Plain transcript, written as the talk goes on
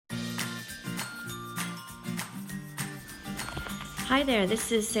Hi there,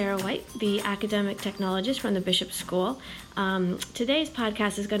 this is Sarah White, the academic technologist from the Bishop School. Today's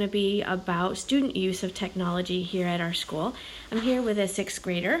podcast is going to be about student use of technology here at our school. I'm here with a sixth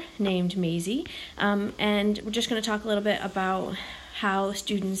grader named Maisie, and we're just going to talk a little bit about how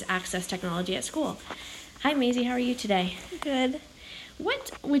students access technology at school. Hi Maisie, how are you today? Good.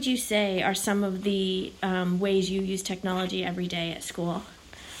 What would you say are some of the ways you use technology every day at school?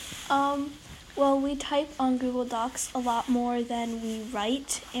 Well, we type on Google Docs a lot more than we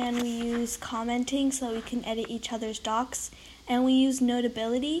write, and we use commenting so we can edit each other's docs, and we use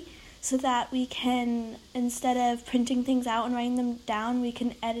Notability so that we can, instead of printing things out and writing them down, we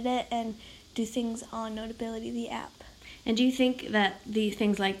can edit it and do things on Notability, the app. And do you think that the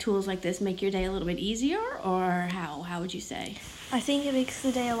things like tools like this make your day a little bit easier, or how would you say? I think it makes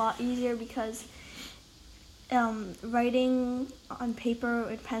the day a lot easier because writing on paper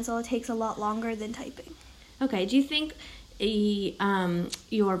with pencil, it takes a lot longer than typing. Okay, do you think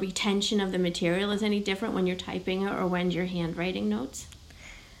your retention of the material is any different when you're typing it or when you're handwriting notes?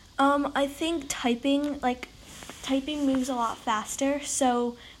 I think typing moves a lot faster,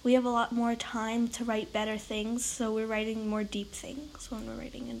 so we have a lot more time to write better things, so we're writing more deep things when we're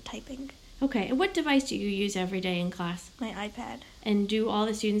writing and typing. Okay, and what device do you use every day in class? My iPad. And do all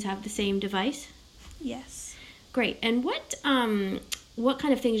the students have the same device? Yes. Great. And what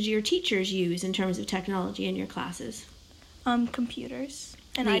kind of things do your teachers use in terms of technology in your classes? Computers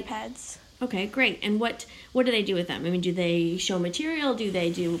and iPads. Okay, great. And what do they do with them? I mean, do they show material? Do they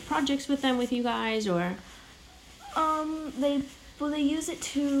do projects with them with you guys, or? They use it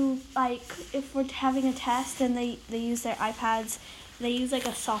to, like, if we're having a test and they use their iPads, they use like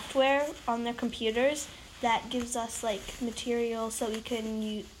a software on their computers that gives us like material so we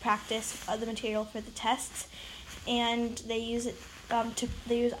can practice the material for the tests. And they use it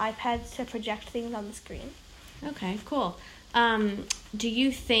they use iPads to project things on the screen. Okay, cool. Do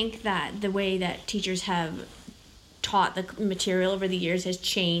you think that the way that teachers have taught the material over the years has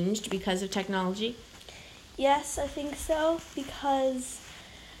changed because of technology? Yes, I think so, because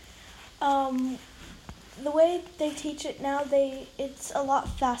the way they teach it now, it's a lot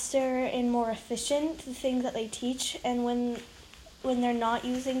faster and more efficient, the things that they teach, and when they're not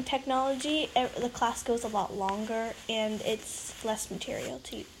using technology, the class goes a lot longer and it's less material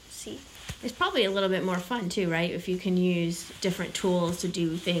to see. It's probably a little bit more fun too, right? If you can use different tools to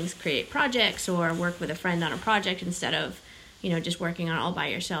do things, create projects, or work with a friend on a project instead of, just working on it all by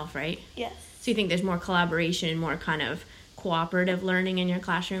yourself, right? Yes. So you think there's more collaboration, more kind of cooperative learning in your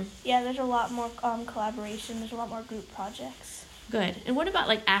classroom? Yeah, there's a lot more collaboration. There's a lot more group projects. Good. And what about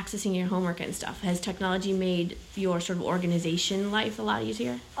like accessing your homework and stuff? Has technology made your sort of organization life a lot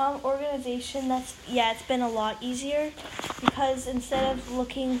easier? Organization, it's been a lot easier because instead of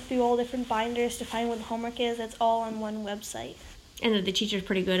looking through all different binders to find what the homework is, it's all on one website. And are the teachers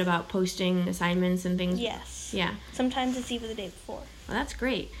pretty good about posting assignments and things? Yes. Yeah. Sometimes it's even the day before. Well, that's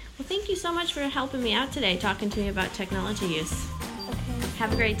great. Well, thank you so much for helping me out today, talking to me about technology use. Okay.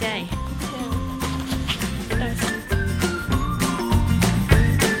 Have a great day. You too.